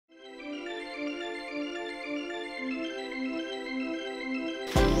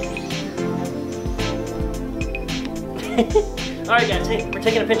Alright guys, hey, we're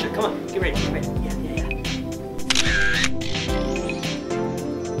taking a picture. Come on, get ready, get ready. Yeah.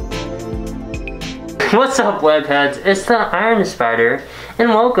 What's up, webheads? It's the IronSpider, and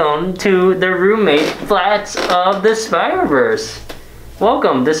welcome to the roommate flats of the Spiderverse.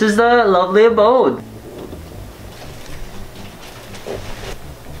 Welcome, this is the lovely abode.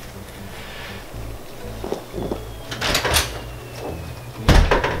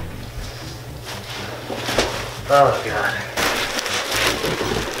 Oh god.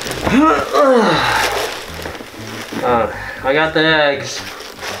 I got the eggs.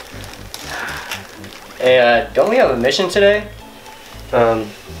 Hey, don't we have a mission today? No,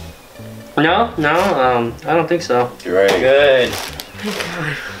 I don't think so. Great. Good.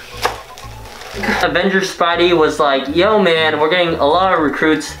 AvengerSpider was like, yo man, we're getting a lot of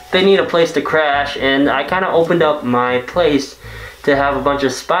recruits. They need a place to crash, and I kind of opened up my place to have a bunch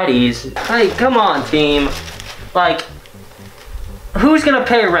of Spideys. Hey, come on team. Like, who's gonna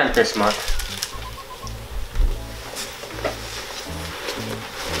pay rent this month?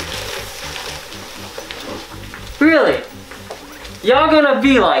 Really? Y'all gonna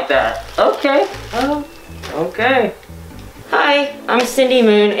be like that? Okay. Okay. Hi, I'm Cindy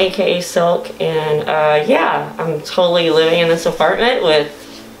Moon, aka Silk, and yeah, I'm totally living in this apartment with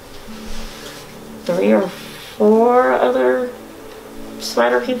 3 or 4 other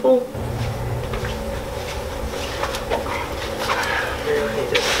spider people.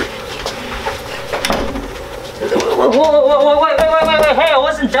 Whoa, wait, hey, I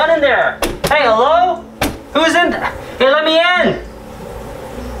wasn't done in there. Hey, hello? Who's in there? Hey, let me in.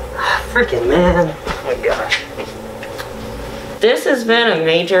 Freaking man, oh my gosh. This has been a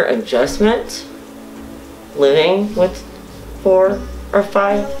major adjustment, living with 4 or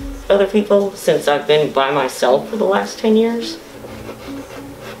 5 other people since I've been by myself for the last 10 years.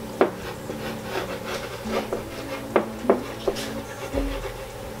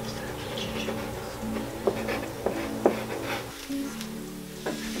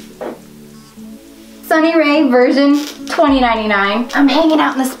 Sunny Ray version 2099. I'm hanging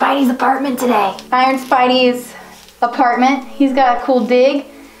out in the Spidey's apartment today. IronSpider's apartment. He's got a cool dig,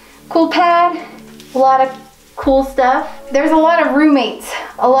 cool pad, a lot of cool stuff. There's a lot of roommates,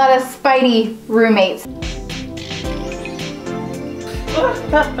 a lot of Spidey roommates.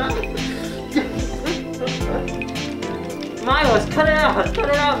 Miles, cut it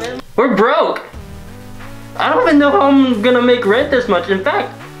out, man. We're broke. I don't even know how I'm gonna make rent this much. In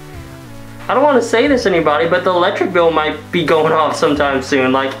fact, I don't want to say this to anybody, but the electric bill might be going off sometime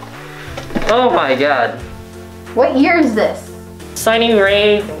soon. Like, oh my god. What year is this? Sunny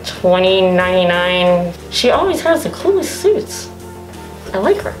Ray 2099. She always has the coolest suits. I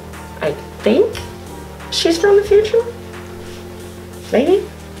like her. I think she's from the future? Maybe?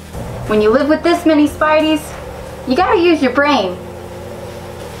 When you live with this many Spideys, you gotta use your brain.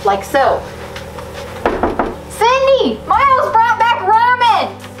 Like so. Cindy! Miles brought back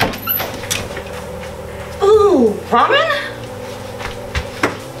ramen! Ooh, ramen?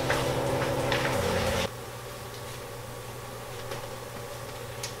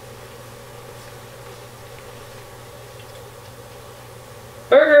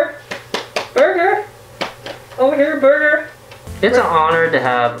 Burger! Burger! Over here, Burger! It's an honor to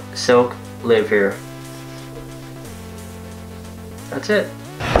have Silk live here. That's it.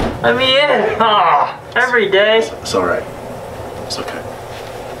 Let me in! Ah, every day. It's alright. It's okay.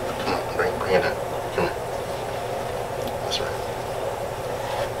 Come on, bring it in. Come on. That's right.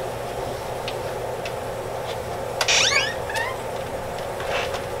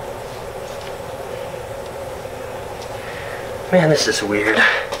 Man, this is weird.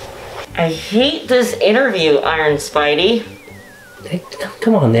 I hate this interview, IronSpider. Hey,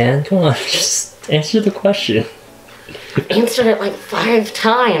 come on, man. Come on. Just answer the question. Answered it like 5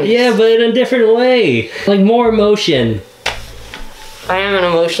 times. Yeah, but in a different way. Like more emotion. I am an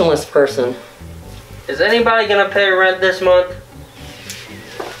emotionless person. Is anybody gonna pay rent this month?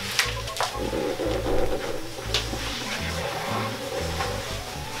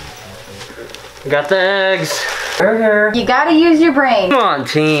 Got the eggs. Burger. You gotta use your brain. Come on,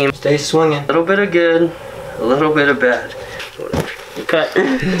 team. Stay swinging. A little bit of good, a little bit of bad. Cut.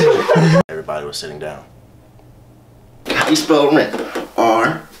 Everybody was sitting down. How you spell rent?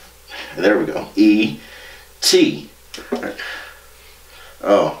 R. There we go. E-T.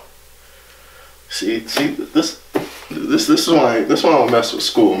 Oh. See, this is why I don't mess with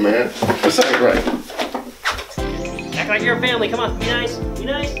school, man. This ain't right. Act like you're a family. Come on, be nice. Be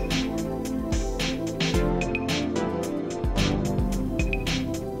nice.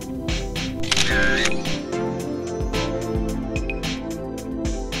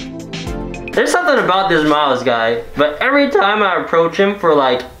 There's something about this Miles guy, but every time I approach him for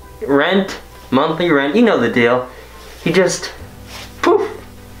like rent, monthly rent, you know the deal, he just, poof.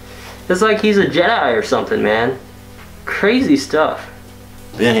 It's like he's a Jedi or something, man. Crazy stuff.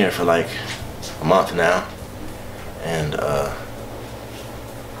 Been here for like a month now, and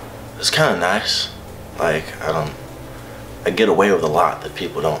it's kind of nice. Like I get away with a lot that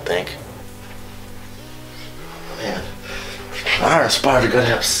people don't think. Man, IronSpider gotta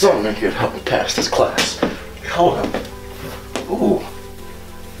have something in here to help me pass this class. Hold on. Ooh,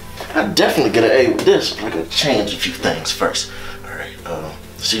 I definitely get an A with this, but I gotta change a few things first. All right.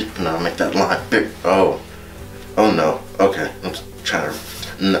 See, now make that line big. Oh no. Okay, I'm trying to.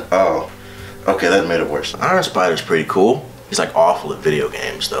 No, oh, okay, that made it worse. IronSpider's pretty cool. He's like awful at video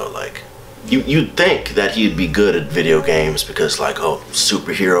games though. Like, you'd think that he'd be good at video games because like, oh,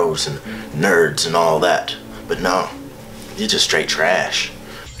 superheroes and nerds and all that. But no, he's just straight trash.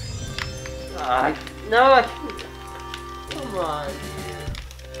 No, come on.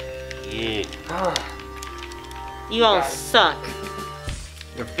 Yeah. You all suck.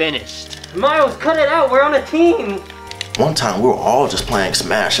 You're finished. Miles, cut it out. We're on a team. One time we were all just playing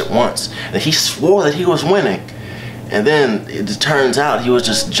Smash at once, and he swore that he was winning. And then it turns out he was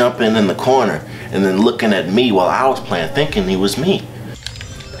just jumping in the corner and then looking at me while I was playing, thinking he was me.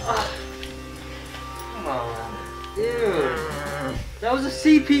 Come on, dude. That was a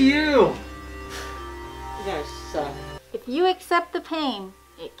CPU. You guys suck. If you accept the pain,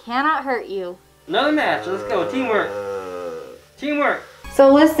 it cannot hurt you. Another match. Let's go. Teamwork. Teamwork. So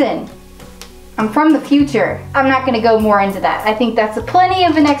listen, I'm from the future. I'm not gonna go more into that. I think that's plenty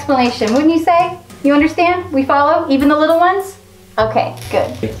of an explanation, wouldn't you say? You understand? We follow? Even the little ones? Okay,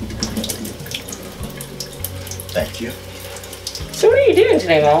 good. Thank you. So what are you doing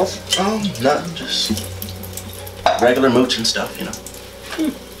today, Miles? Nothing, just regular mooching stuff, you know.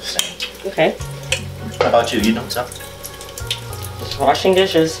 Same. Okay. How about you? You doing something? Just washing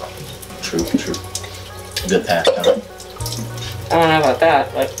dishes. True. Good pastime. I don't know about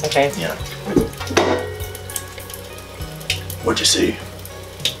that, but okay. Yeah. What'd you see?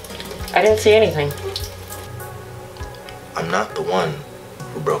 I didn't see anything. I'm not the one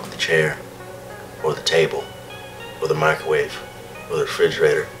who broke the chair, or the table, or the microwave, or the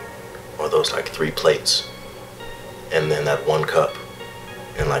refrigerator, or those like 3 plates, and then that 1 cup,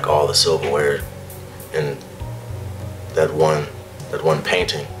 and like all the silverware, and that one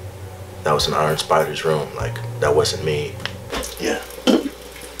painting. That was in IronSpider's room. Like, that wasn't me. Yeah.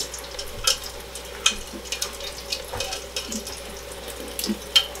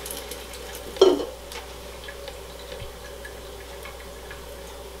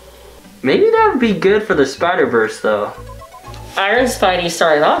 Maybe that would be good for the Spiderverse, though. IronSpider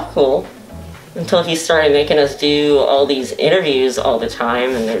started off cool until he started making us do all these interviews all the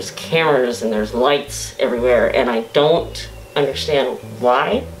time, and there's cameras and there's lights everywhere, and I don't understand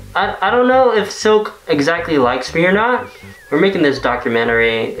why. I don't know if Silk exactly likes me or not. We're making this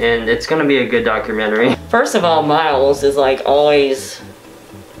documentary, and it's gonna be a good documentary. First of all, Miles is like always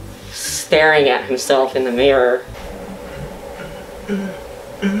staring at himself in the mirror.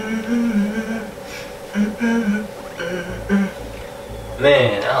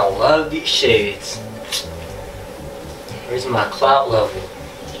 Man, I love these shades. Where's my clout level?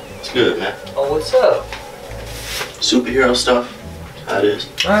 It's good, man. Oh, what's up? Superhero stuff. How it is.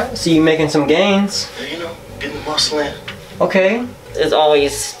 Alright, see you making some gains. You know, getting muscle in. Okay. Is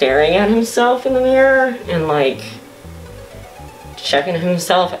always staring at himself in the mirror and like checking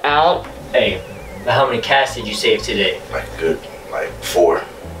himself out. Hey, now how many cats did you save today? Like good, like 4.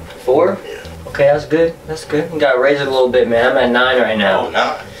 4? Yeah. Okay, that's good. That's good. You gotta raise it a little bit, man. I'm at 9 right now. Oh,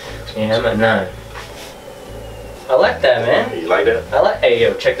 9. Yeah, I'm at 9. I like that, man. You like that? Hey,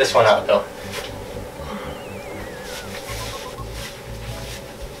 yo, check this one out, though.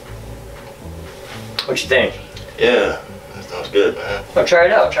 What you think? Yeah, that sounds good, man. Oh, try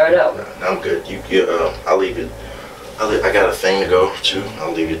it out. Try it out. No, I'm good. I'll leave it. I got a thing to go to.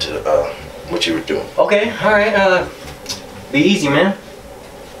 I'll leave it to what you were doing. Okay. All right. Be easy, man.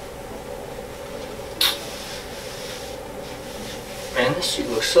 Man, this suit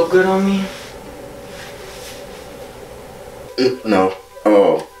looks so good on me. No.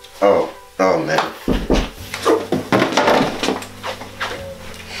 Oh, man.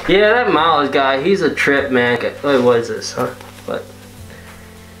 Yeah, that Miles guy, he's a trip, man. Wait, what is this, huh? What?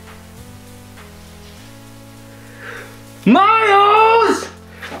 Miles!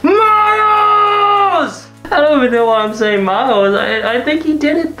 Miles! I don't even know why I'm saying Miles. I think he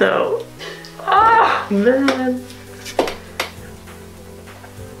did it, though. Ah, man.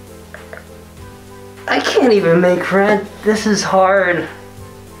 I can't even make rent. This is hard.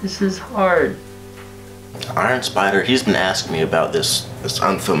 This is hard. IronSpider, he's been asking me about this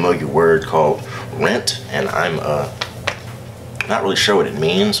unfamiliar word called rent, and I'm not really sure what it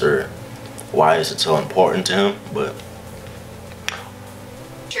means or why is it so important to him, but...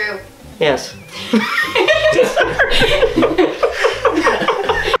 True. Yes.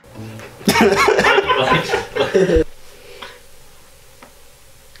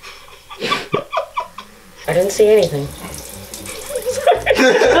 I didn't see anything.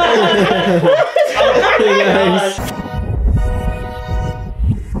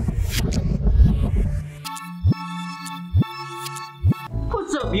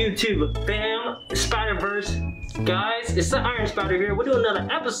 What's up, YouTube fam? Spiderverse. Guys, it's the IronSpider here. We're doing another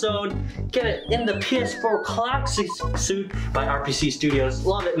episode. Get it in the PS4 classic suit by RPC Studios.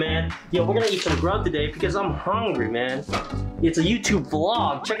 Love it, man. Yo, we're gonna eat some grub today because I'm hungry, man. It's a YouTube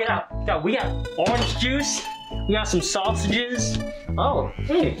vlog. Check it out. We got orange juice. We got some sausages. Oh,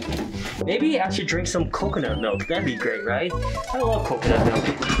 hey. Maybe I should drink some coconut milk. That'd be great, right? I love coconut milk.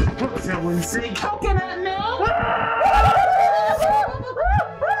 Someone say coconut milk?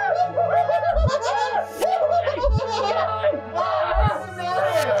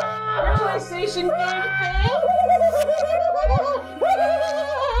 PlayStation game fan?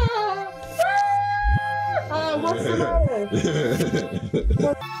 What's the matter?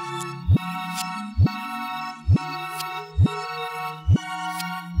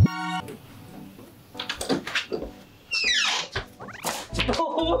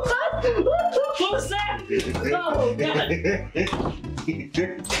 What? What was that? Oh, God.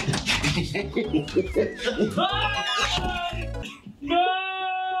 No!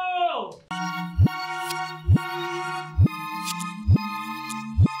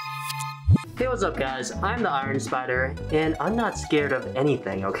 Hey, what's up, guys? I'm the IronSpider, and I'm not scared of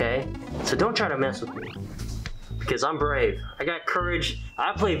anything, okay? So don't try to mess with me. Because I'm brave. I got courage.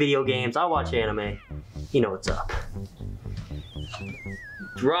 I play video games. I watch anime. You know what's up.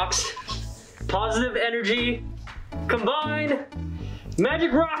 Rocks. Positive energy. Combine.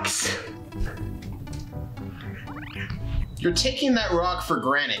 Magic rocks. You're taking that rock for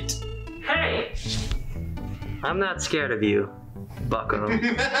granted. Hey! I'm not scared of you, bucko.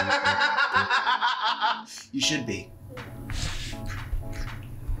 You should be.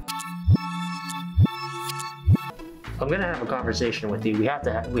 I'm gonna have a conversation with you. We have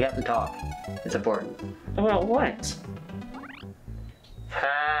to talk. It's important. About what?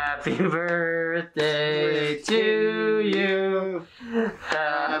 Happy birthday to you.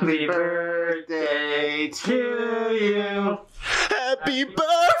 Happy birthday to you. Happy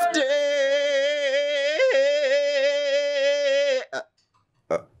birthday!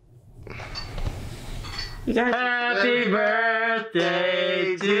 You guys. Happy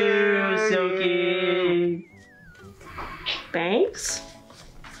birthday to Silky. Thanks.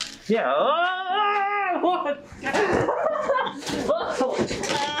 Yeah. Oh, what?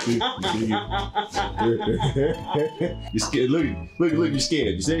 You're scared. Look, you're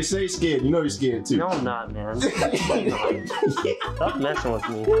scared. You say scared. You know you're scared too. No, I'm not, man. Stop messing with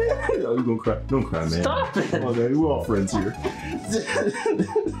me. Oh, you gonna cry? Don't cry, man. Stop it. Come on, man. We're all friends here.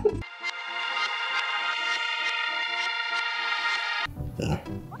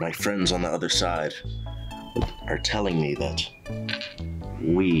 My friends on the other side are telling me that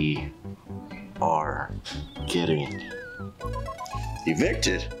we are getting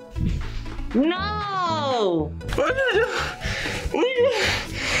evicted. No! What?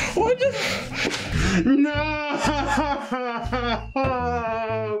 No!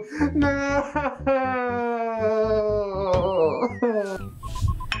 No!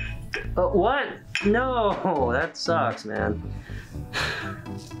 What? No, that sucks, man.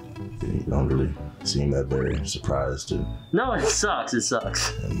 You don't really seem that very surprised to. No, it sucks. It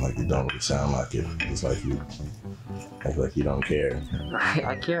sucks. And like you don't really sound like it. It's like you act like you don't care.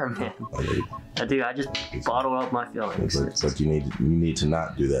 I care, man. Like, I do. I just bottle up my feelings. but you need to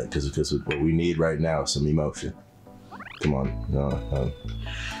not do that because what we need right now is some emotion. Come on, no.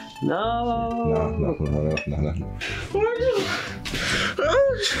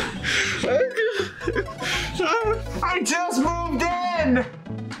 I just moved in!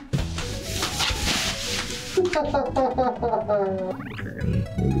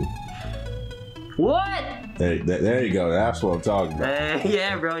 What? There you go. That's what I'm talking about.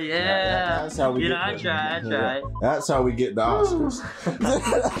 Yeah, bro. Yeah. That's how we get. I try. That's how we get the Oscars.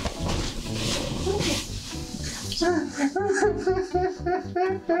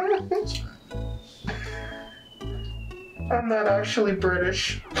 I'm not actually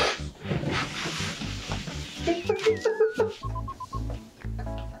British.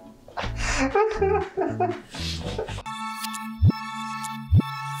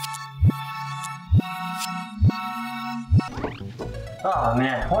 Oh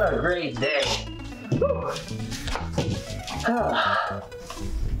man, what a great day.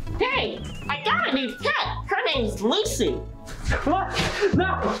 Hey, I got a new pet. Her name's Lucy. What?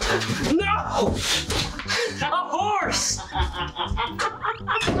 No! No! A horse!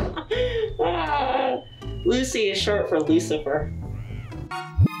 Lucy is short for Lucifer.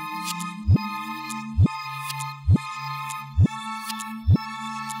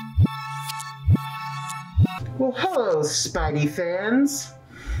 Well, hello, Spidey fans.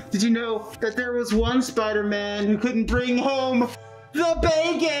 Did you know that there was one Spider-Man who couldn't bring home the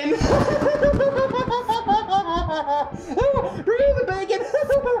bacon? Bring home the bacon!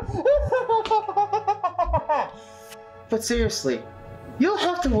 But seriously, you'll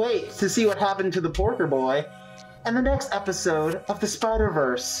have to wait to see what happened to the Porker Boy in the next episode of the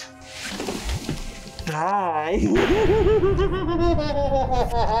Spiderverse. Bye.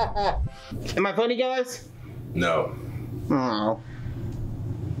 Am I funny, guys? No. Oh.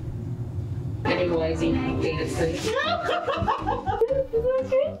 Anyways, he did say.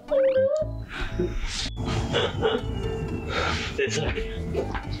 It's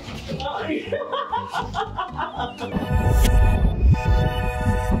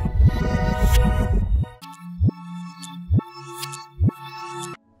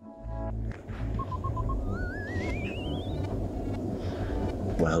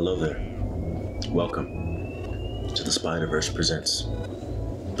Well, hello there. Welcome to the Spiderverse presents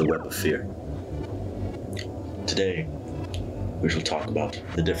The Web of Fear. Today, we shall talk about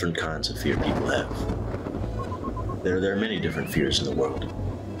the different kinds of fear people have. There are many different fears in the world.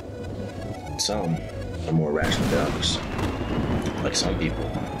 Some are more rational than others. Like some people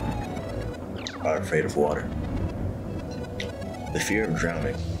are afraid of water. The fear of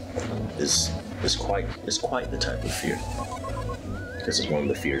drowning is quite the type of fear. Because it's one of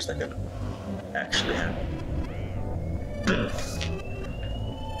the fears that can actually happen.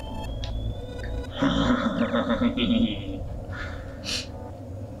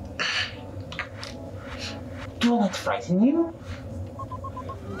 Do I frighten you?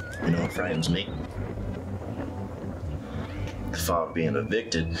 You know what frightens me? The thought of being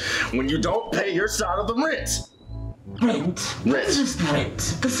evicted when you don't pay your side of the rent. Rent? It's just rent.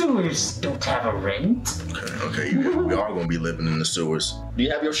 The sewers don't have a rent. Okay, we are gonna be living in the sewers. Do you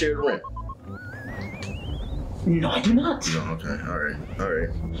have your share of rent? No, I do not. No, okay, all right.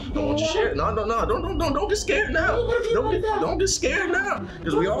 Don't want your share? No, don't get scared now. Don't get scared now,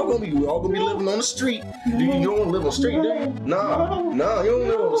 because we all gonna be living on the street. You don't want to live on the street, do you? No, you don't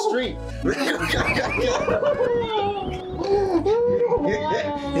live on the street.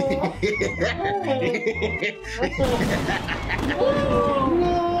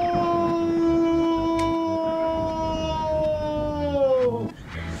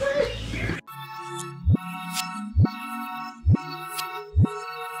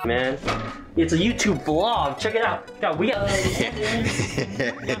 Man, it's a YouTube vlog. Check it out. Yeah, we got.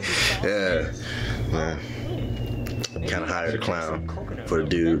 Yeah, man. Kind of hired a clown for the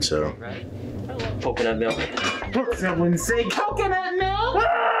dude, so. Coconut milk. Someone say coconut milk!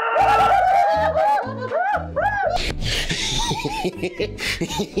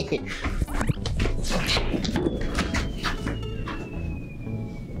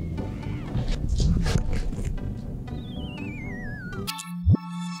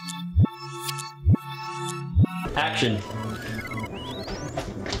 Action.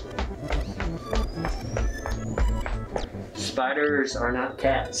 Spiders are not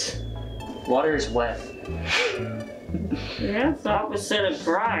cats. Water is wet. Yeah, it's the opposite of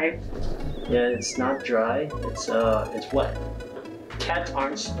dry. Yeah, it's not dry. It's wet. Cats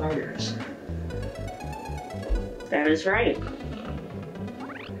aren't spiders. That is right.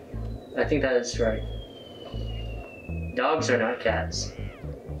 I think that is right. Dogs are not cats.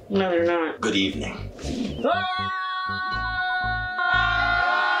 No, they're not. Good evening.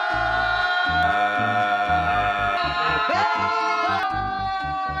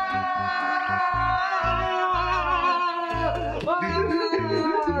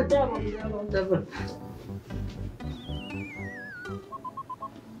 Devil.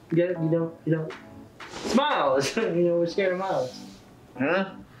 Get it? You don't. Smiles! You know, we're scared of miles. Huh?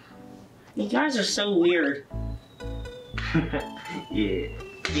 You guys are so weird. Yeah.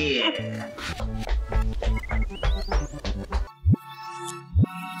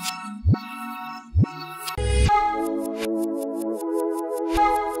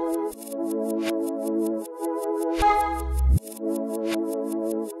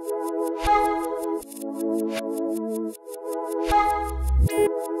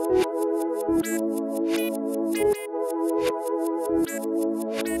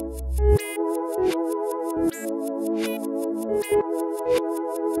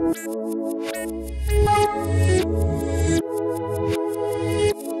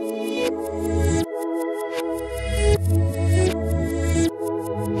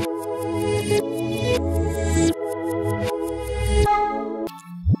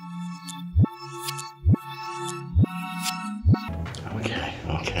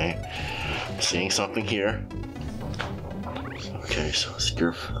 Okay. I'm seeing something here. Okay, so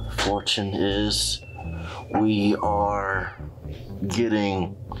your fortune is we are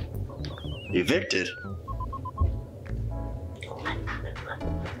getting evicted.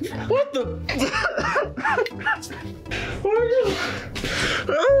 What the?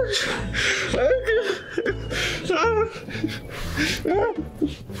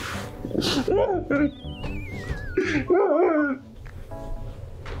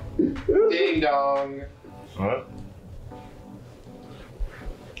 Ding dong. What?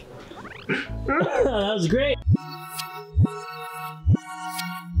 That was great.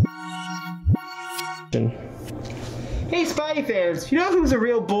 Hey, Spidey fans, you know who's a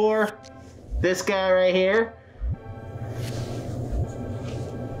real bore? This guy right here.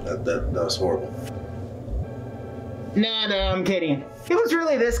 That was horrible. No, I'm kidding. It was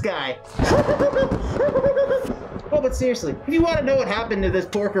really this guy. Oh, but seriously, if you want to know what happened to this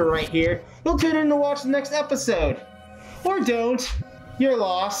porker right here, you'll tune in to watch the next episode. Or don't. Your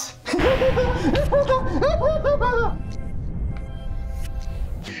loss.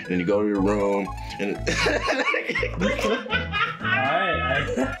 And you go to your room and Alright.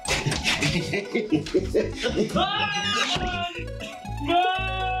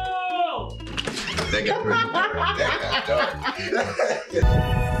 No! that got pretty dark. That got dark.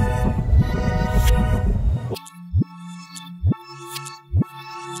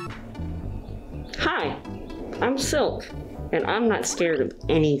 Hi, I'm Silk, and I'm not scared of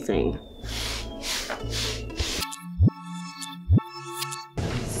anything.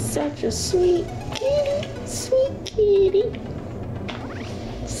 Such a sweet kitty, sweet kitty.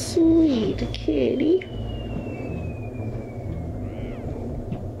 Sweet kitty.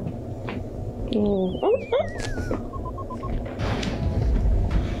 Oh.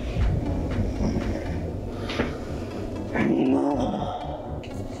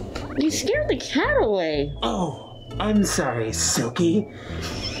 You scared the cat away. Oh, I'm sorry, Silky.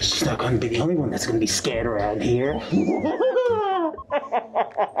 She's not going to be the only one that's going to be scared around here. Why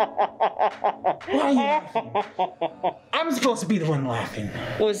are you laughing? I'm supposed to be the one laughing.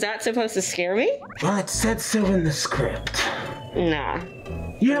 Was that supposed to scare me? Well, it said so in the script. Nah.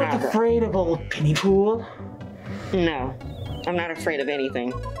 You're not afraid of old Pennypool? No. I'm not afraid of anything.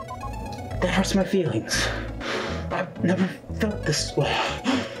 That hurts my feelings. I've never felt this way.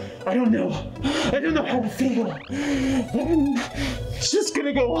 I don't know how to feel. I'm just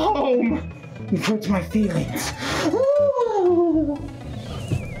gonna go home. It hurts my feelings. Ooh.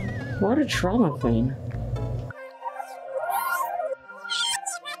 What a trauma queen.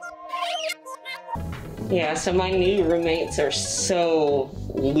 Yeah, so my new roommates are so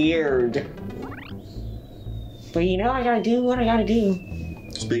weird. But you know, I gotta do what I gotta do.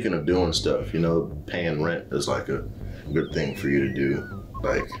 Speaking of doing stuff, you know, paying rent is like a good thing for you to do.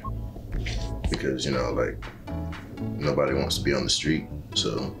 Like, because, you know, like, nobody wants to be on the street,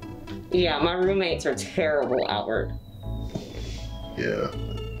 so. Yeah, my roommates are terrible outward. Yeah.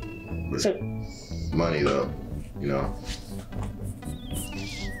 But So, money, though, you know.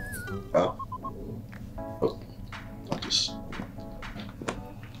 Oh, I'll just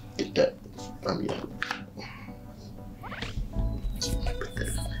get that. Yeah.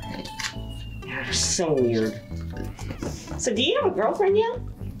 yeah, they're so weird. So do you have a girlfriend yet?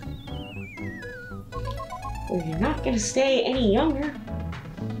 Well, you're not gonna stay any younger.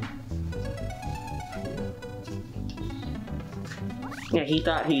 Yeah, he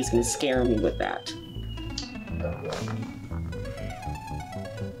thought he was gonna scare me with that.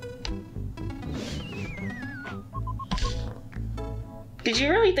 Did you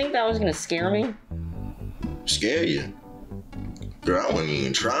really think that was gonna scare me? Scare you? Girl, I wasn't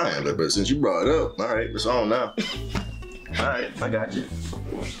even trying, but since you brought it up, all right, it's on now. All right, I got you.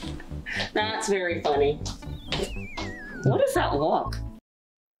 That's very funny. What is that look?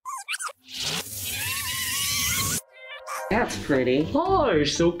 That's pretty. Hi,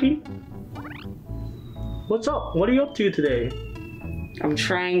 Silky. What's up? What are you up to today? I'm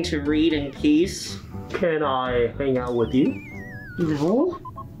trying to read in peace. Can I hang out with you? No,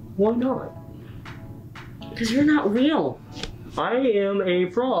 Why not? because you're not real. I am a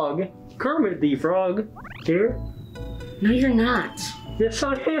frog. Kermit the Frog. Here? No, you're not. Yes,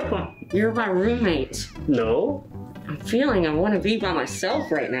 I am. You're my roommate. No? I'm feeling I want to be by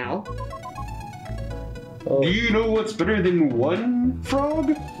myself right now. Oh. Do you know what's better than one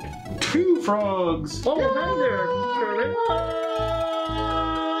frog? Two frogs. Oh, hi there,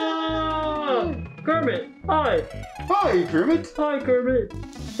 Kermit. Kermit. Hi. Hi, Kermit. Hi, Kermit.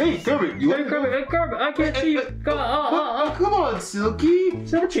 Hey, Kermit. You Hey, Kermit. Hey, Kermit. I can't see you. Come on. Come on, Silky.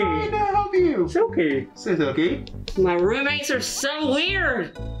 Silky. I'm trying to help you. Silky. Silky. My roommates are so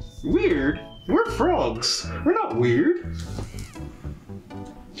weird. Weird? We're frogs. We're not weird.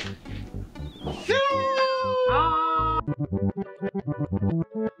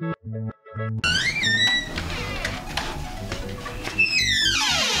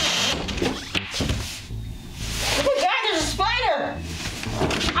 Oh my God, there's a spider!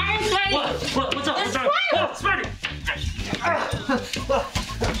 Iron Spider! What's up? There's a spider!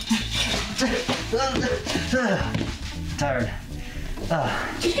 Tired.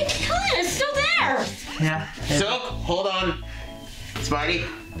 You didn't kill it, it's still there! Yeah. Silk, hold on. Spidey,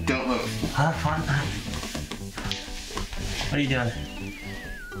 don't move. Huh? Fun. What are you doing?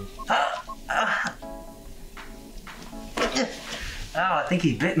 Oh, I think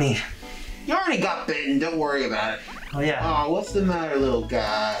he bit me. You already got bitten, don't worry about it. Oh yeah. Oh, what's the matter, little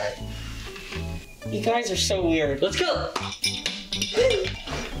guy? You guys are so weird. Let's go.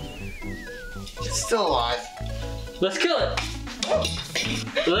 It's still alive. Let's kill it.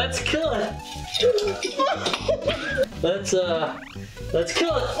 Let's kill it. Let's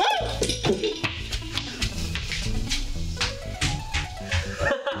kill it.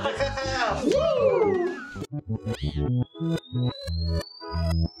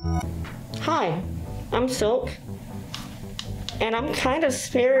 Hi, I'm Silk. And I'm kind of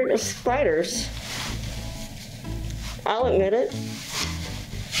scared of spiders. I'll admit it.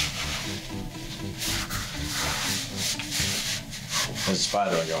 There's a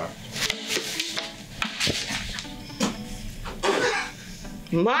spider on your arm.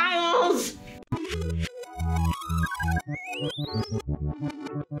 Miles!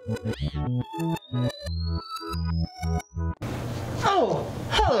 Oh,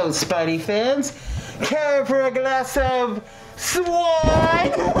 hello, Spidey fans. Care for a glass of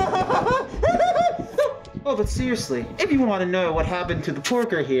swine? Oh, but seriously, if you want to know what happened to the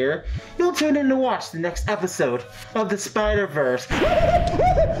porker here, you'll tune in to watch the next episode of the Spiderverse.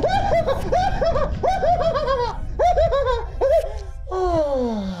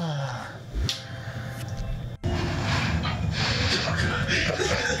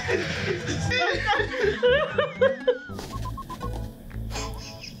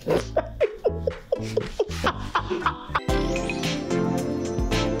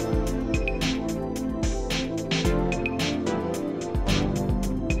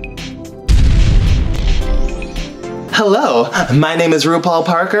 Hello, my name is RuPaul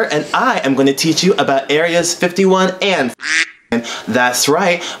Parker, and I am going to teach you about areas 51 and that's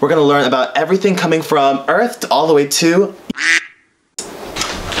right, we're going to learn about everything coming from Earth all the way to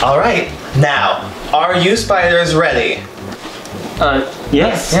Alright, now, are you spiders ready?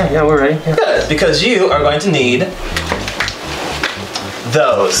 Yes. Yeah, we're ready. Yeah. Good, because you are going to need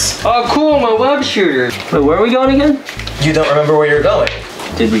those. Oh, cool, my web shooter. Wait, where are we going again? You don't remember where you're going.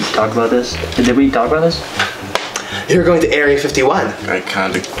 Did we talk about this? Did we talk about this? You're going to Area 51. I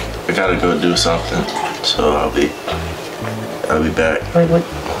gotta go do something, so I'll be back. Wait, what?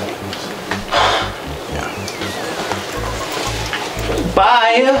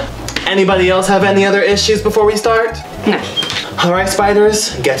 Bye! Anybody else have any other issues before we start? No. Alright,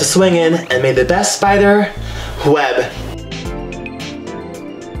 spiders, get to swinging, and may the best spider web.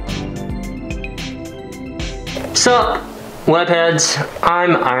 Sup, webheads?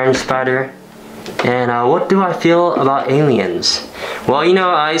 I'm IronSpider. And what do I feel about aliens? Well, you know,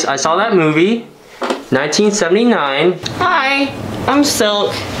 I saw that movie, 1979. Hi, I'm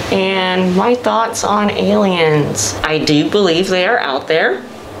Silk, and my thoughts on aliens. I do believe they are out there.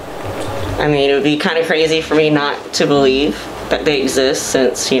 I mean, it would be kind of crazy for me not to believe that they exist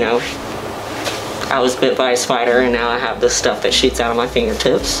since, you know, I was bit by a spider and now I have this stuff that shoots out of my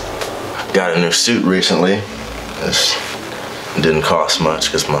fingertips. Got a new suit recently. It didn't cost much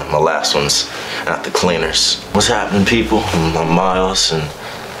because my last one's at the cleaners. What's happening, people? I'm Miles, and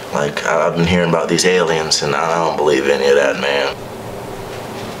like I've been hearing about these aliens, and I don't believe any of that, man.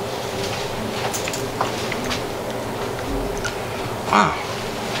 Wow.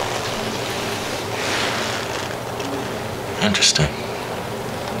 Interesting.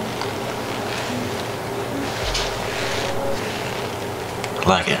 I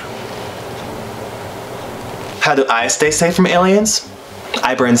like it. How do I stay safe from aliens?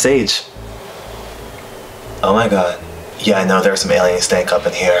 I burn sage. Oh my god. Yeah, I know there's some alien stank up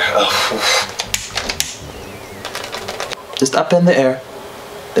in here. Oh. Just up in the air.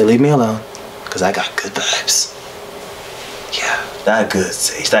 They leave me alone, because I got good vibes. Yeah, that good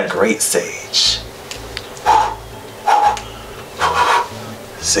sage, that great sage.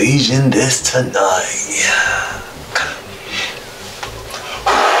 Season this tonight. Yeah.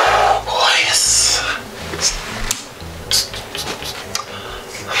 Oh, yes.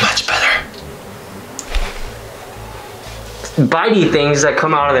 Much better. Bitey things that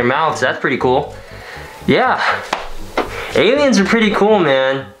come out of their mouths, that's pretty cool. Yeah. Aliens are pretty cool,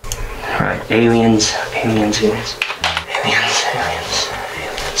 man. Alright, aliens. Okay.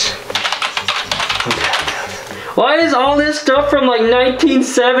 Why is all this stuff from like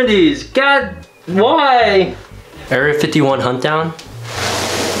 1970s? God, why? Area 51 hunt down.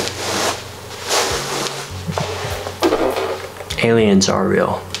 Aliens are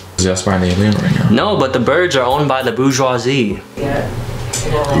real. Is that spying the alien right now? No, but the birds are owned by the bourgeoisie. Yeah.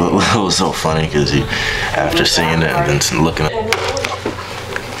 It was so funny because he, after seeing it and then looking at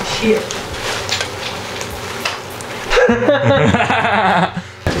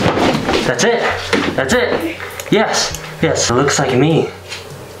That's it. That's it. Yes. Yes. It looks like me.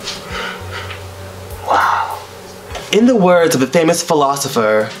 Wow. In the words of a famous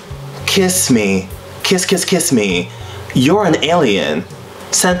philosopher, kiss me, kiss me. You're an alien,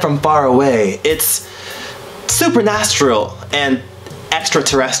 sent from far away. It's supernatural and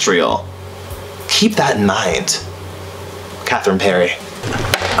extraterrestrial. Keep that in mind. Catherine Perry.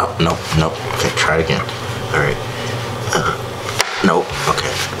 Oh, no. Okay, try it again. All right. Nope.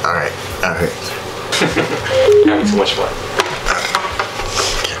 Okay. All right. Having too much fun.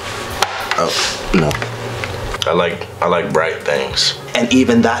 Oh, no. I like bright things. And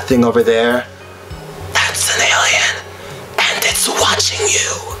even that thing over there, that's an alien. And it's watching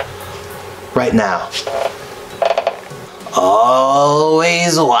you. Right now.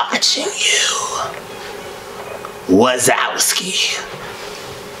 Always watching you. Wazowski.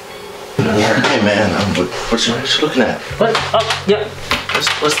 Hey man, what you looking at? What? Oh, yeah.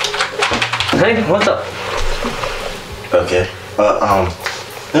 Hey, what's up? Okay.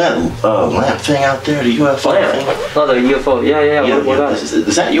 That lamp thing out there, the UFO thing. Oh, the UFO. Yeah. What about it?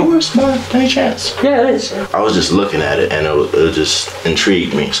 Is that yours, by any chance? Yeah, it is. I was just looking at it and it just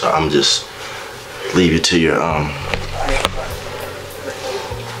intrigued me, so I'm just leave you to your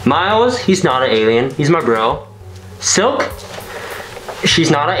Miles, he's not an alien. He's my bro. Silk,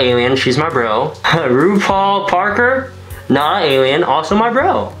 she's not an alien. She's my bro. RuPaul Parker, not an alien. Also my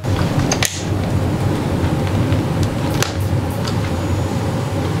bro.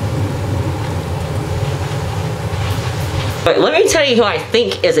 But let me tell you who I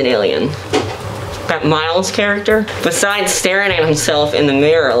think is an alien. That Miles character. Besides staring at himself in the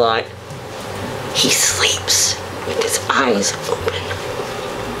mirror a lot, he sleeps with his eyes open.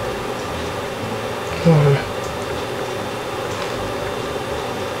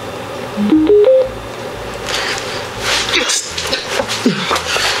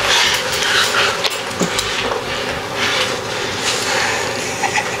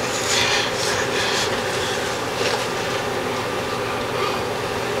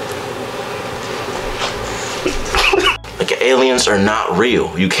 Aliens are not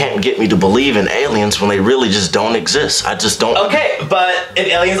real. You can't get me to believe in aliens when they really just don't exist. I just don't. Okay, but if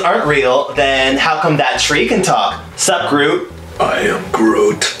aliens aren't real, then how come that tree can talk? Sup, Groot? I am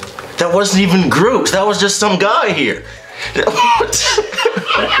Groot. That wasn't even Groot. That was just some guy here.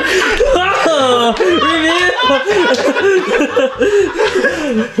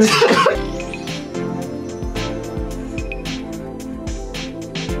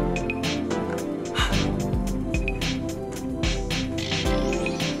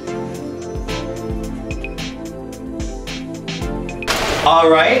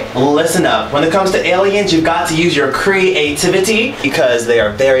 Alright, listen up. When it comes to aliens, you've got to use your creativity because they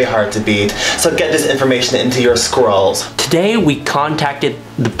are very hard to beat. So get this information into your scrolls. Today we contacted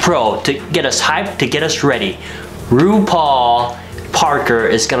the pro to get us hyped, to get us ready. RuPaul Parker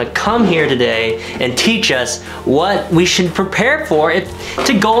is gonna come here today and teach us what we should prepare for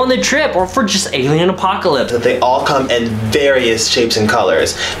to go on the trip or for just alien apocalypse. They all come in various shapes and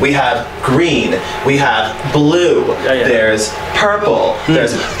colors. We have green, we have blue, there's purple,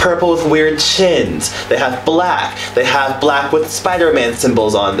 there's purple with weird chins, they have black with Spider-Man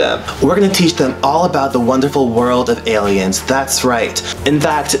symbols on them. We're gonna teach them all about the wonderful world of aliens, that's right. In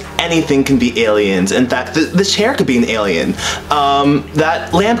fact, anything can be aliens. In fact, the chair could be an alien.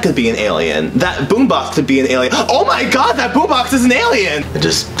 That lamp could be an alien. That boombox could be an alien. Oh my god, that boombox is an alien! It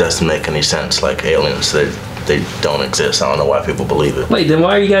just doesn't make any sense. Like aliens, they don't exist. I don't know why people believe it. Wait, then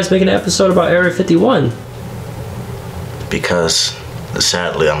why are you guys making an episode about Area 51? Because,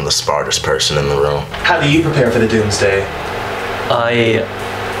 sadly, I'm the smartest person in the room. How do you prepare for the doomsday?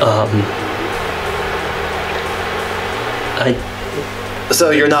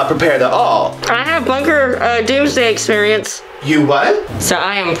 So you're not prepared at all? I have bunker doomsday experience. You what? So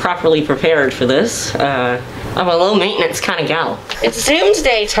I am properly prepared for this. I'm a low maintenance kind of gal. It's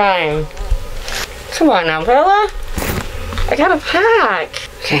doomsday time. Come on now, Bella. I gotta pack.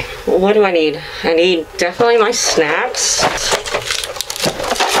 Okay, well, what do I need? I need definitely my snacks.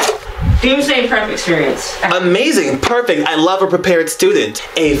 Doomsday prep experience. Amazing, perfect. I love a prepared student.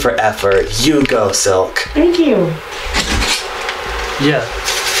 A for effort. You go, Silk. Thank you. Yeah.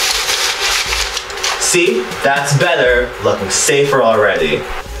 See? That's better. Looking safer already.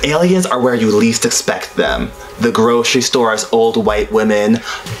 Aliens are where you least expect them. The grocery store's old white women,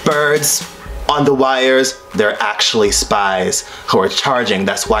 birds on the wires. They're actually spies who are charging.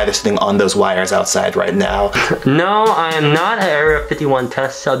 That's why they're sitting on those wires outside right now. No, I am not an Area 51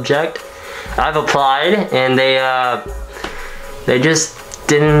 test subject. I've applied and they just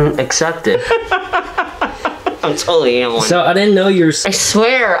didn't accept it. I'm totally am one. So I didn't know you're. I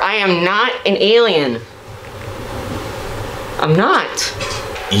swear, I am not an alien. I'm not.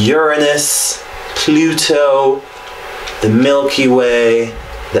 Uranus, Pluto, the Milky Way,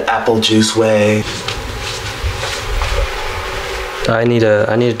 the Apple Juice Way. I need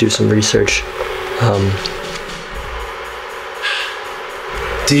to do some research.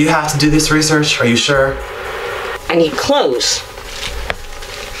 Do you have to do this research? Are you sure? I need clothes.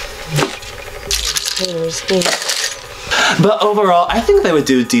 But overall, I think they would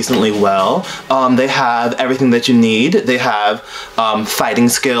do decently well. They have everything that you need. They have fighting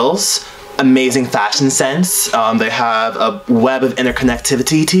skills, amazing fashion sense. They have a web of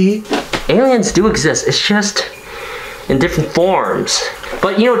interconnectivity. Aliens do exist. It's just in different forms.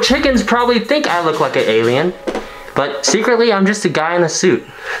 But you know, chickens probably think I look like an alien. But secretly, I'm just a guy in a suit.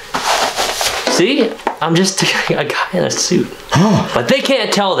 See? I'm just a guy in a suit. But they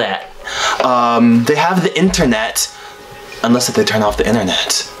can't tell that. They have the internet, unless if they turn off the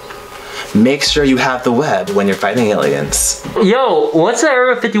internet. Make sure you have the web when you're fighting aliens. Yo, what's the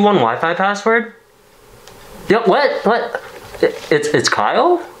Area 51 Wi-Fi password? Yo, what? It's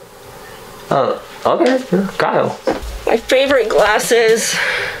Kyle? Oh, okay, yeah, Kyle. My favorite glasses,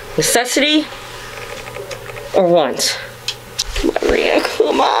 necessity or want? Maria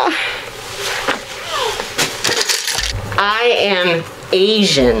Kuma. I am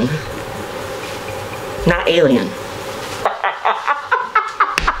Asian, not alien.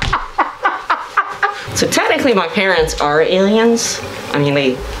 So technically my parents are aliens. I mean,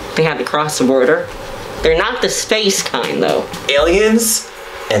 they had to cross the border. They're not the space kind though. Aliens?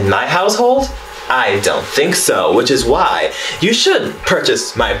 In my household? I don't think so, which is why you should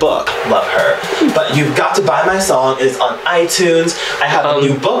purchase my book, Love Her. But you've got to buy my song. It's on iTunes. I have a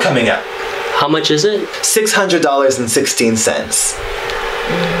new book coming out. How much is it? $600.16.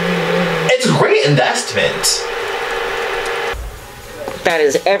 It's a great investment. That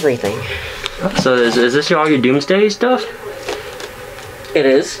is everything. So is this all your doomsday stuff? It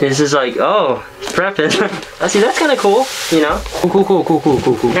is. This is like, oh, prepping. I see, that's kind of cool, you know? Cool.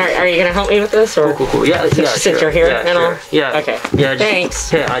 Are you gonna help me with this, or? Cool. Yeah, Since sure. you're here Yeah, and sure. all? Yeah. Okay. Yeah,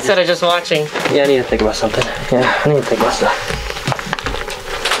 Thanks. Yeah, Instead of just watching. Yeah, I need to think about something. Yeah, I need to think about stuff.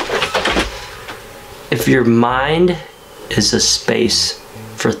 If your mind is a space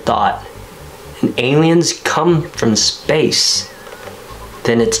for thought, and aliens come from space,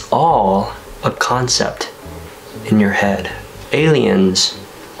 then it's all a concept in your head. Aliens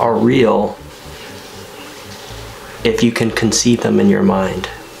are real if you can conceive them in your mind.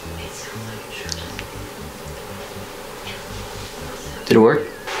 Did it work?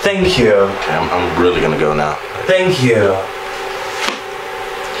 Thank you. Okay, I'm really gonna go now. Thank you.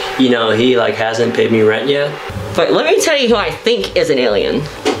 You know, he like hasn't paid me rent yet. But let me tell you who I think is an alien.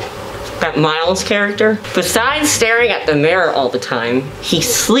 That Miles character. Besides staring at the mirror all the time, he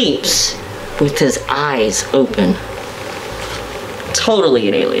sleeps with his eyes open. Totally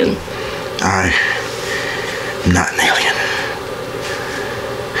an alien. I'm not an alien.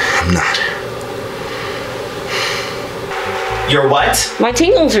 I'm not. Your what? My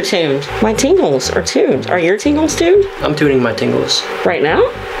tingles are tuned. My tingles are tuned. Are your tingles tuned? I'm tuning my tingles. Right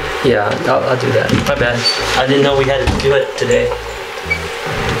now? Yeah, I'll do that. My bad. I didn't know we had to do it today.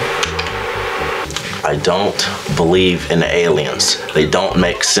 I don't believe in aliens. They don't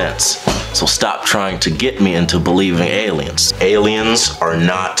make sense. So stop trying to get me into believing aliens. Aliens are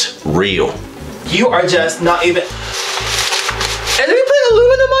not real. You are just not even... And we put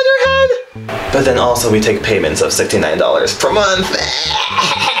aluminum on your head? But then also we take payments of $69 per month.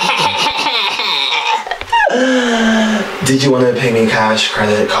 Did you want to pay me cash,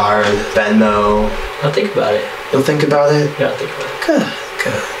 credit card, Venmo? I'll think about it. You'll think about it? Yeah, I'll think about it. Good.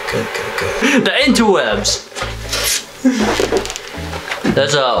 The interwebs.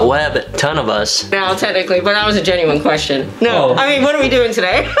 There's a web ton of us. No, technically, but that was a genuine question. No, Oh. I mean, what are we doing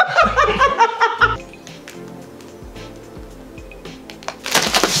today?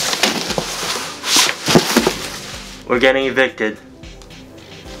 We're getting evicted.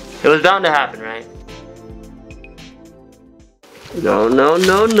 It was bound to happen, right? No, no,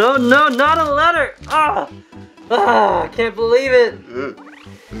 no, no, no, not a letter! Ah! Ah, I can't believe it!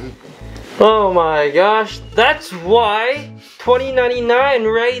 Oh my gosh, that's why 2099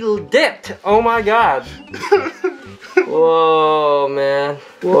 Ray dipped! Oh my god! Whoa, man.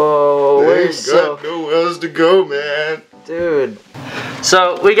 Whoa, where's got nowhere else to go, man. Dude.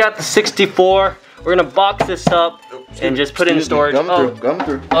 So, we got the 64. We're gonna box this up and just put it in storage. Come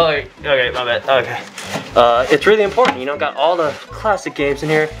through. Oh, okay, my bad. Okay. It's really important, you know, got all the classic games in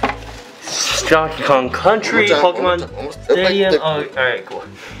here. Donkey Kong Country, Pokemon Stadium. Oh, alright, cool.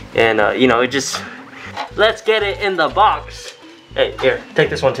 And, you know, it just, let's get it in the box. Hey, here, take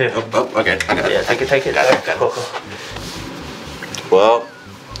this one too. Oh, okay, I got it. Yeah, take it. Okay, cool. Well,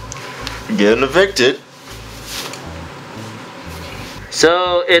 getting evicted.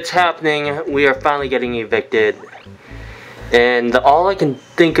 So, it's happening. We are finally getting evicted. And all I can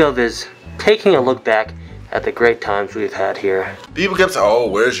think of is taking a look back at the great times we've had here. People kept saying, oh,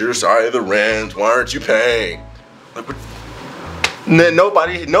 where's your side of the rent? Why aren't you paying? Like, and then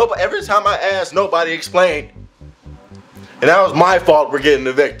nobody, every time I asked, nobody explained. And that was my fault we're getting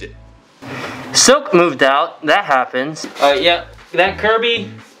evicted. Silk moved out. That happens. Yeah, that Kirby.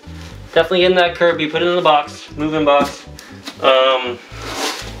 Definitely getting that Kirby. Put it in the box. Moving box.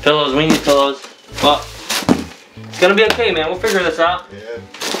 Pillows. We need pillows. Well, it's gonna be okay, man. We'll figure this out. Yeah.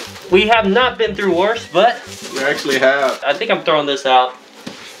 We have not been through worse, but We actually have. I think I'm throwing this out.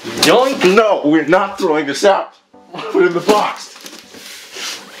 Joink. No, we're not throwing this out. Put it in the box.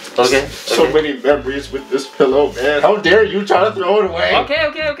 Okay. So many memories with this pillow, man. How dare you try to throw it away?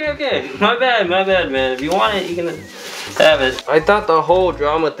 Okay. My bad, man. If you want it, you can have it. I thought the whole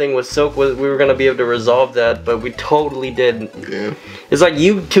drama thing with Silk was we were gonna be able to resolve that, but we totally didn't. Yeah. It's like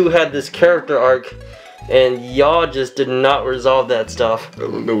you two had this character arc, and y'all just did not resolve that stuff. I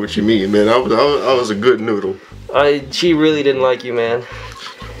don't know what you mean, man. I was a good noodle. She really didn't like you, man.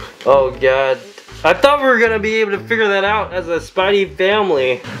 Oh God. I thought we were gonna be able to figure that out as a Spidey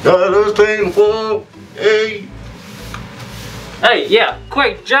family. That was painful. Hey. Hey, yeah,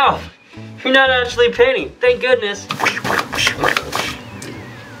 great job. You're not actually painting, thank goodness. That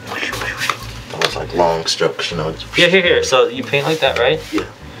was like long strokes, you know. Yeah, here. So you paint like that, right? Yeah.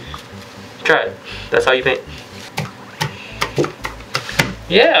 Try it. That's how you paint.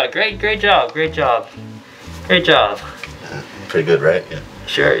 Yeah, great job. Pretty good, right? Yeah.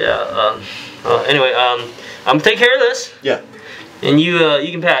 Sure, yeah. Anyway, I'm gonna take care of this. Yeah. And you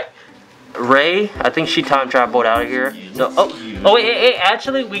can pack. Ray, I think she time traveled out of here. No, oh wait, hey,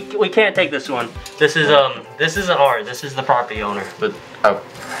 actually we can't take this one. This isn't ours. This is the property owner. But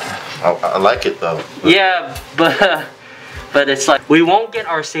I like it though. Yeah, but it's like we won't get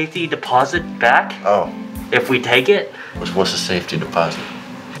our safety deposit back. Oh. If we take it. What's a safety deposit?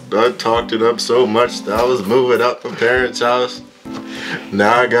 I talked it up so much that I was moving up from parents' house.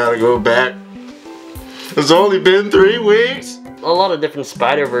 Now I gotta go back. It's only been 3 weeks. A lot of different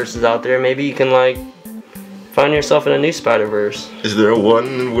Spider-Verses out there. Maybe you can like find yourself in a new Spider-Verse. Is there one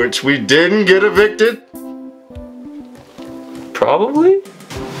in which we didn't get evicted? Probably.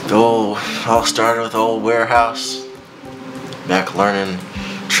 Oh, all started with the old warehouse. Back learning,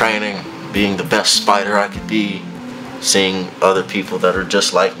 training, being the best spider I could be. Seeing other people that are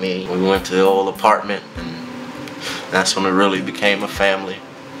just like me. We went to the old apartment and that's when it really became a family.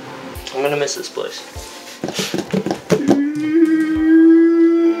 I'm gonna miss this place.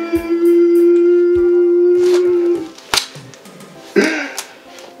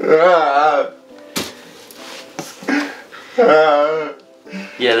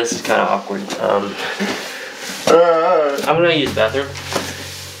 Yeah, this is kind of awkward. I'm gonna use the bathroom.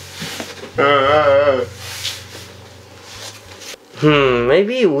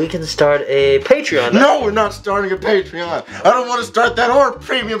 Maybe we can start a Patreon. No, we're not starting a Patreon. I don't want to start that or a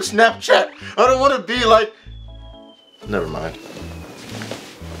premium Snapchat. I don't want to be like... Never mind.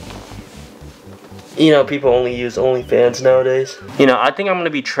 You know, people only use OnlyFans nowadays. You know, I think I'm gonna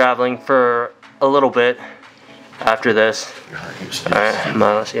be traveling for a little bit after this. Alright,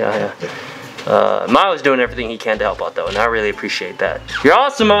 Miles, yeah. Miles doing everything he can to help out though, and I really appreciate that. You're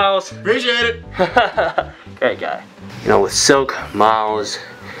awesome, Miles! Appreciate it! Great guy. You know, with Silk, Miles,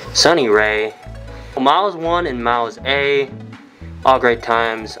 Sunny Ray, Miles 1 and Miles A, all great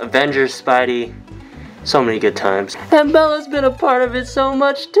times. Avengers, Spidey, so many good times. And Bella's been a part of it so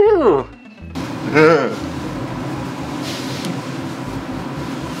much too.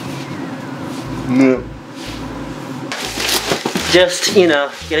 Yeah. Just, you know,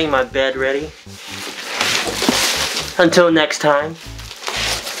 getting my bed ready. Until next time.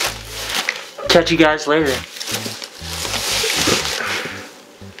 Catch you guys later.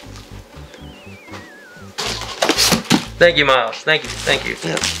 Thank you, Miles. Thank you. Thank you.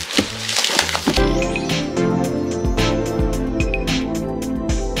 Yeah.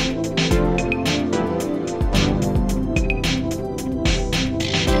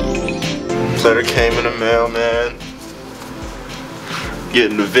 Letter came in the mail, man.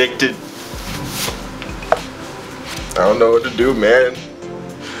 Getting evicted. I don't know what to do, man.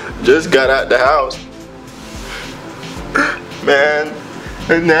 Just got out the house. Man, I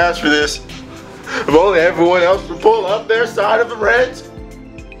didn't ask for this. If only everyone else would pull up their side of the rent.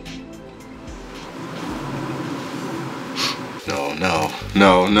 No, no,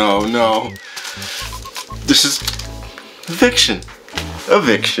 no, no, no. This is eviction.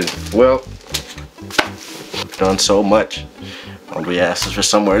 Eviction. Well, we've done so much. All we asked is for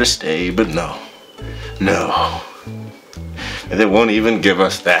somewhere to stay, but no. No. And they won't even give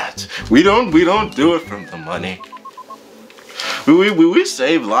us that. We don't do it from the money. We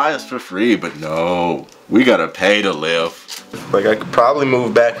save lives for free, but no. We gotta pay to live. Like, I could probably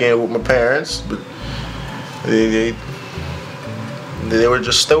move back in with my parents, but they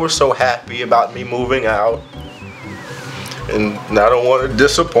were so happy about me moving out. And I don't want to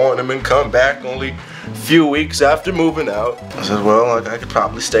disappoint them and come back only a few weeks after moving out. I said, well, I could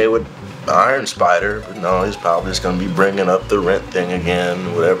probably stay with IronSpider, but no, he's probably just gonna be bringing up the rent thing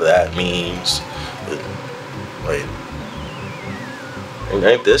again, whatever that means. But, wait,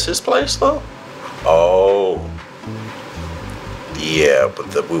 ain't this his place though? Oh, yeah,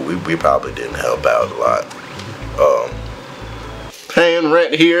 but we probably didn't help out a lot. Paying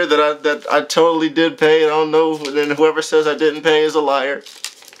rent here that I totally did pay. I don't know, and then whoever says I didn't pay is a liar.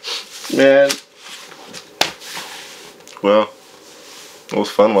 Man. Well, it was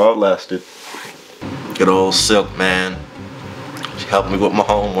fun while it lasted. Good old Silk, man. She helped me with my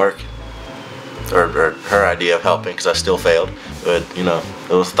homework. Or her idea of helping, because I still failed. But, you know,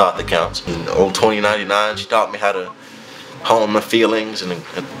 it was thought that counts. And old 2099, she taught me how to hone my feelings, and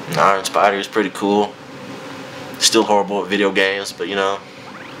IronSpider is pretty cool. Still horrible at video games, but, you know,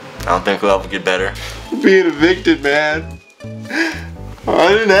 I don't think we'll ever get better. Being evicted, man. I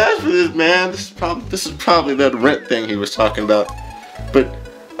didn't ask for this, man. This is probably that rent thing he was talking about. But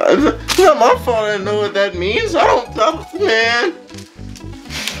it's not my fault. I didn't know what that means. I don't, man.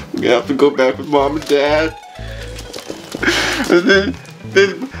 I'm gonna have to go back with Mom and Dad. And then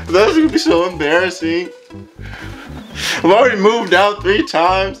that's gonna be so embarrassing. I've already moved out 3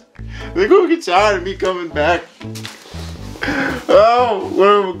 times. They're gonna get tired of me coming back. Oh, what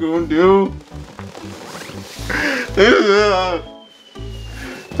am I gonna do?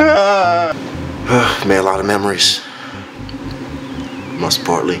 Made a lot of memories. Most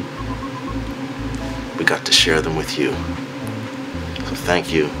importantly, we got to share them with you. So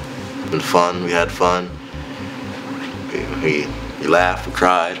thank you. It's been fun. We had fun. We laughed, we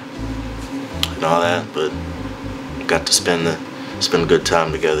cried, and all that. But we got to spend a good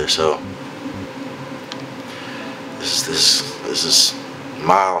time together. So this is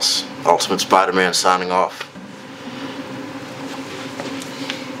Miles, Ultimate Spider-Man, signing off.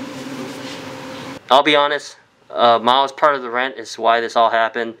 I'll be honest, Miles part of the rent is why this all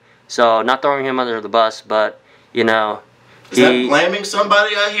happened. So, not throwing him under the bus, but, you know. Is that blaming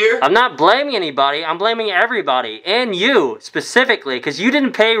somebody out here? I'm not blaming anybody. I'm blaming everybody. And you, specifically, because you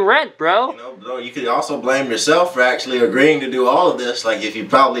didn't pay rent, bro. You know, bro, you could also blame yourself for actually agreeing to do all of this. Like, if you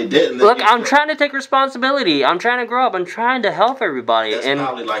probably didn't. Look, I'm trying to take responsibility. I'm trying to grow up. I'm trying to help everybody. That's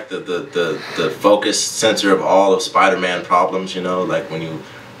probably like the focus center of all of Spider-Man problems, you know? Like, when you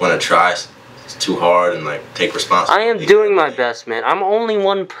want to try too hard and like take responsibility. I am doing my best, man. I'm only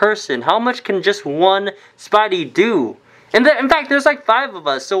one person. How much can just one Spidey do? And in fact, there's like 5 of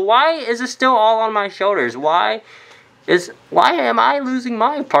us. So why is it still all on my shoulders? Why am I losing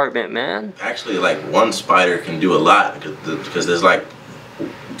my apartment, man? Actually, like one Spider can do a lot because there's like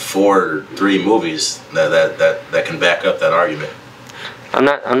 4 or 3 movies that can back up that argument. I'm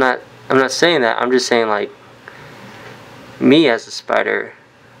not saying that. I'm just saying, like, me as a Spider,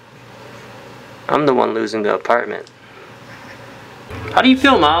 I'm the one losing the apartment. How do you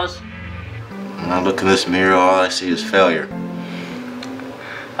feel, Miles? When I look in this mirror, all I see is failure.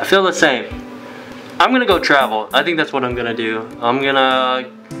 I feel the same. I'm gonna go travel. I think that's what I'm gonna do. I'm gonna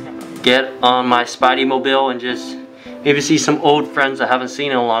get on my Spidey mobile and just maybe see some old friends I haven't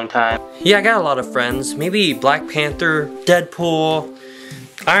seen in a long time. Yeah, I got a lot of friends. Maybe Black Panther, Deadpool,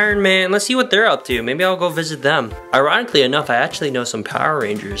 Iron Man. Let's see what they're up to. Maybe I'll go visit them. Ironically enough, I actually know some Power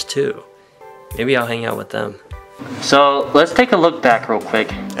Rangers too. Maybe I'll hang out with them. So let's take a look back real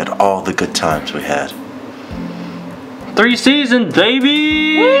quick at all the good times we had. 3 seasons,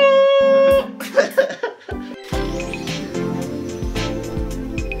 baby!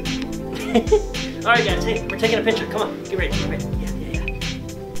 Alright guys, hey, we're taking a picture. Come on, get ready, get ready. Yeah.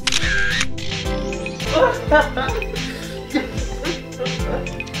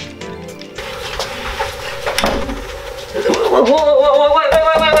 Whoa, wait,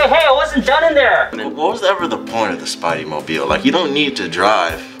 hey, I wasn't done in there! What was ever the point of the Spidey-mobile? Like, you don't need to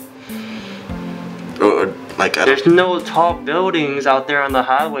drive. Or, like, there's no tall buildings out there on the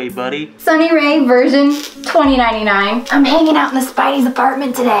highway, buddy. Sunny Ray version 2099. I'm hanging out in the Spidey's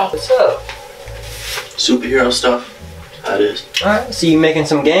apartment today. What's up? Superhero stuff. How it is. Alright, see you making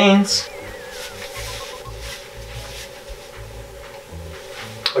some gains.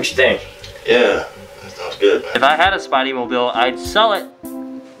 What you think? Yeah, that sounds good, man. If I had a Spidey mobile, I'd sell it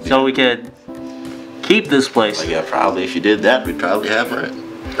so we could keep this place. Like, yeah, probably if you did that, we'd probably have rent.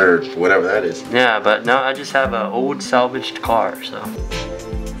 Or whatever that is. Yeah, but no, I just have an old salvaged car, so.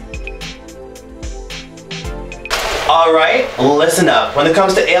 Alright, listen up. When it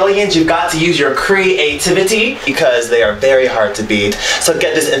comes to aliens, you've got to use your creativity because they are very hard to beat. So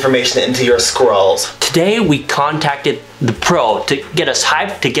get this information into your scrolls. Today we contacted the pro to get us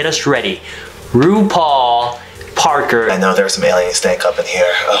hyped, to get us ready. RuPaul Parker. I know there's some alien stank up in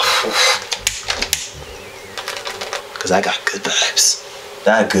here. Because I got good vibes.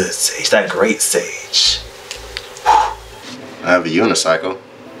 That good sage, that great sage. I have a unicycle.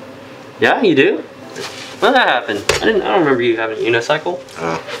 Yeah, you do? When that happened? I don't remember you having a unicycle.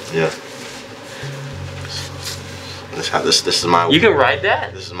 Oh, yeah. This is my way. You can ride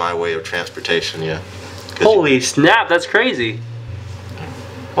that? This is my way of transportation, yeah. Holy snap, that's crazy.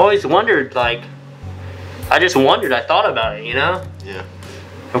 Always wondered, like, I thought about it, you know? Yeah.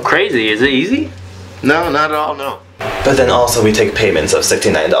 I'm crazy, is it easy? No, not at all, no. But then also we take payments of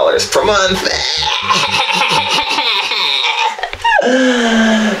 $69 per month.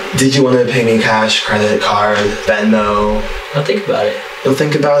 Did you want to pay me cash, credit card, Venmo? I'll think about it. You'll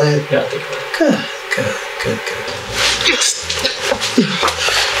think about it? Yeah, I'll think about it. Good.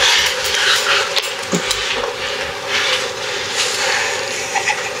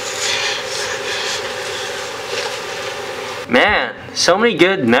 Man, so many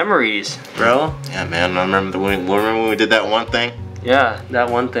good memories, bro. Yeah, man, I remember when we did that one thing? Yeah, that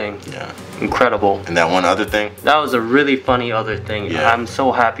one thing. Yeah. Incredible. And that one other thing? That was a really funny other thing. Yeah. I'm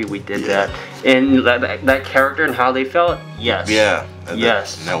so happy we did that. And that character and how they felt, yes. Yeah.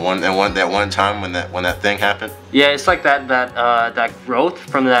 Yes. That one time when that thing happened? Yeah, it's like that growth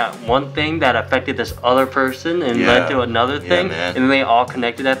from that one thing that affected this other person and led to another thing, man. and then they all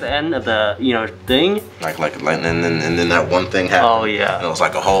connected at the end of the thing. Like and then that one thing happened. Oh yeah. And it was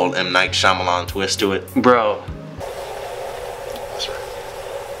like a whole M. Night Shyamalan twist to it. Bro. That's right.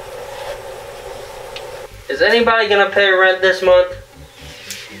 Is anybody gonna pay rent this month?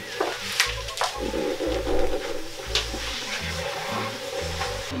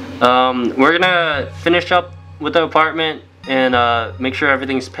 We're gonna finish up with the apartment and make sure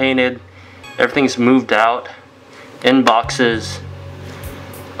everything's painted, everything's moved out, in boxes.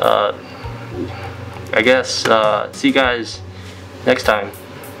 I guess see you guys next time.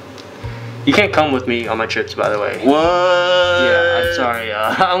 You can't come with me on my trips, by the way. What? Yeah, I'm sorry.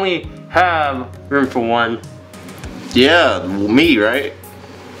 I only have room for one. Yeah, me, right?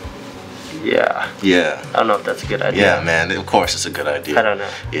 Yeah. Yeah. I don't know if that's a good idea. Yeah, man. Of course, it's a good idea. I don't know.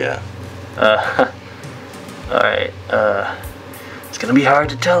 Yeah. Alright, it's gonna be hard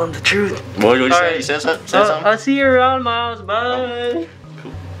to tell him the truth. What did you say? You said something? I'll see you around, Miles. Bye.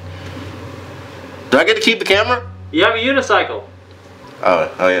 Cool. Do I get to keep the camera? You have a unicycle.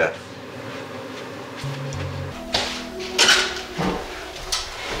 Oh yeah.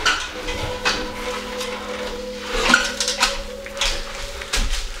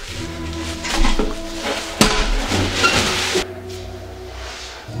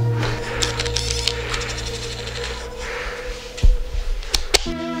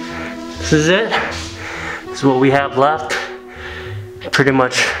 This is it. This is what we have left. Pretty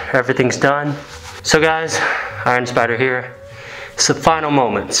much everything's done. So guys, IronSpider here. It's the final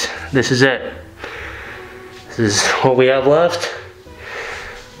moments. This is it. This is what we have left.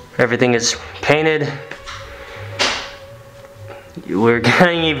 Everything is painted. We're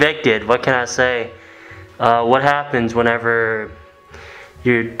getting evicted. What can I say? What happens whenever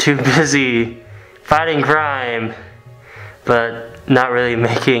you're too busy fighting crime but not really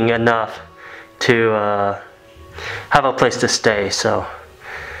making enough to have a place to stay? So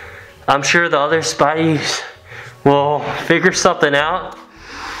I'm sure the other Spideys will figure something out.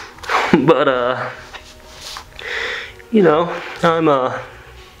 But you know,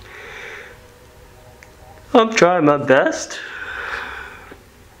 I'm trying my best.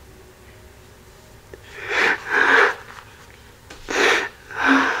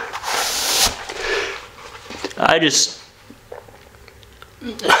 I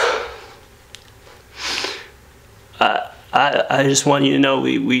just want you to know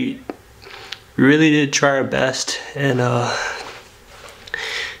we really did try our best, and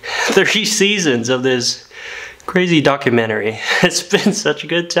 30 seasons of this crazy documentary. It's been such a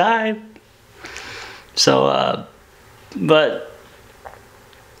good time. So but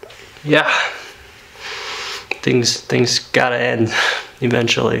yeah, things gotta end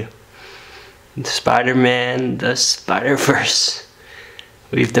eventually. Spider-Man, the Spiderverse.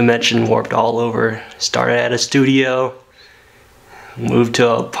 We've dimension warped all over. Started at a studio, moved to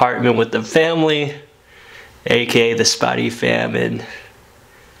an apartment with the family, aka the Spidey fam, and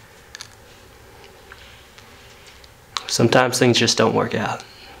sometimes things just don't work out.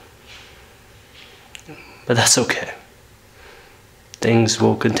 But that's okay. Things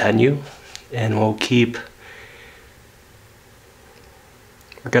will continue, and we're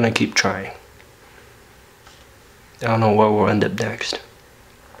gonna keep trying. I don't know where we'll end up next.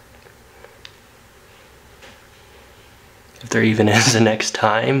 If there even is a next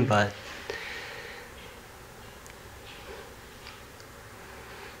time, but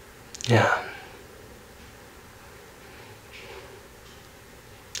yeah.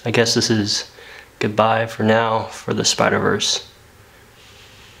 I guess this is goodbye for now for the Spiderverse.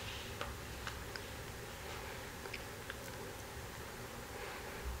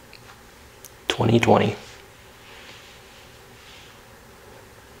 (2020).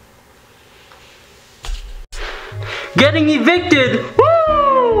 Getting evicted!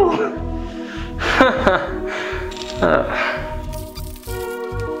 Woo!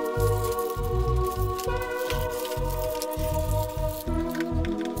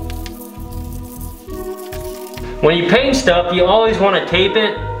 When you paint stuff, you always want to tape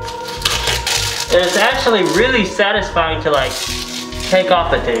it. And it's actually really satisfying to like take off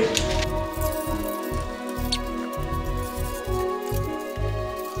the tape.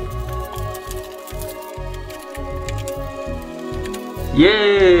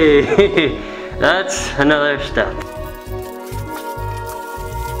 Yay! That's another step.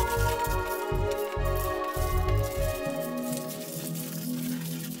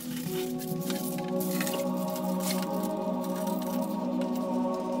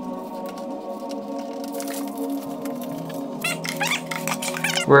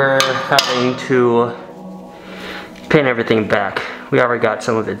 We're having to pin everything back. We already got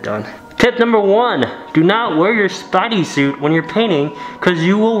some of it done. Tip number 1, do not wear your Spidey suit when you're painting, because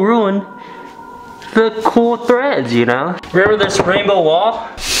you will ruin the cool threads, you know? Remember this rainbow wall?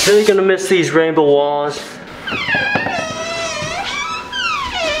 Really gonna miss these rainbow walls.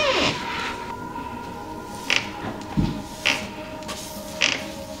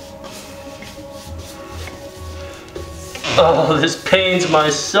 Oh, this pains my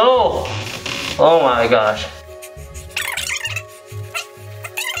soul. Oh my gosh.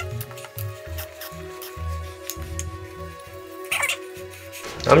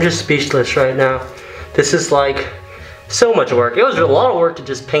 I'm just speechless right now. This is like so much work. It was a lot of work to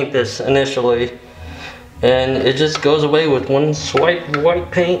just paint this initially, and it just goes away with one swipe of white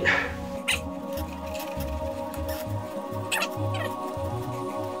paint.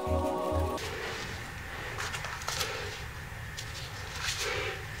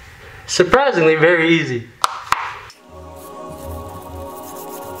 Surprisingly very easy.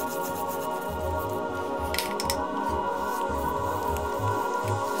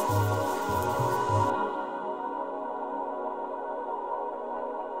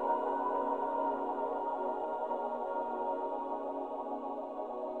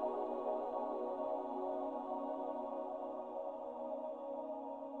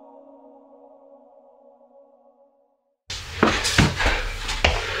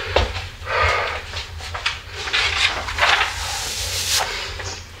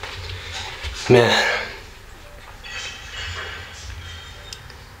 Man,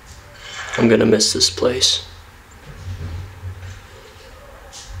 I'm gonna miss this place.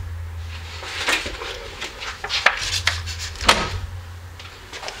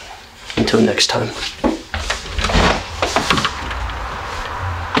 Until next time.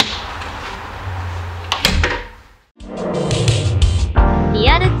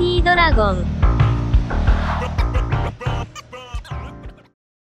 RealTDragon.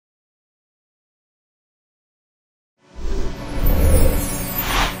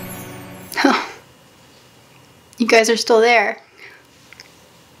 You guys are still there.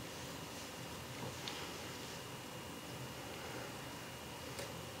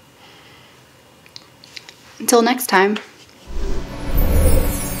 until next time.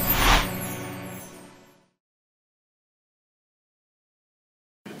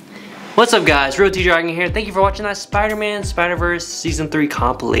 What's up guys, RealTDragon here. Thank you for watching that Spider-Man Spiderverse Season 3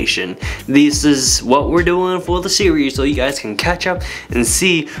 compilation. This is what we're doing for the series so you guys can catch up and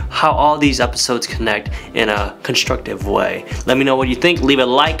see how all these episodes connect in a constructive way. Let me know what you think. Leave a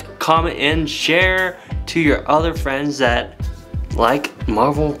like, comment, and share to your other friends that like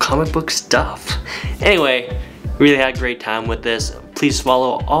Marvel comic book stuff. Anyway, really had a great time with this. Please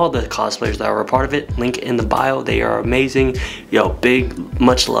follow all the cosplayers that were a part of it. Link in the bio. They are amazing. Yo, big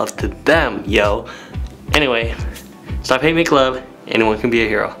much love to them, yo. Anyway, stop hate, make love. Anyone can be a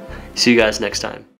hero. See you guys next time.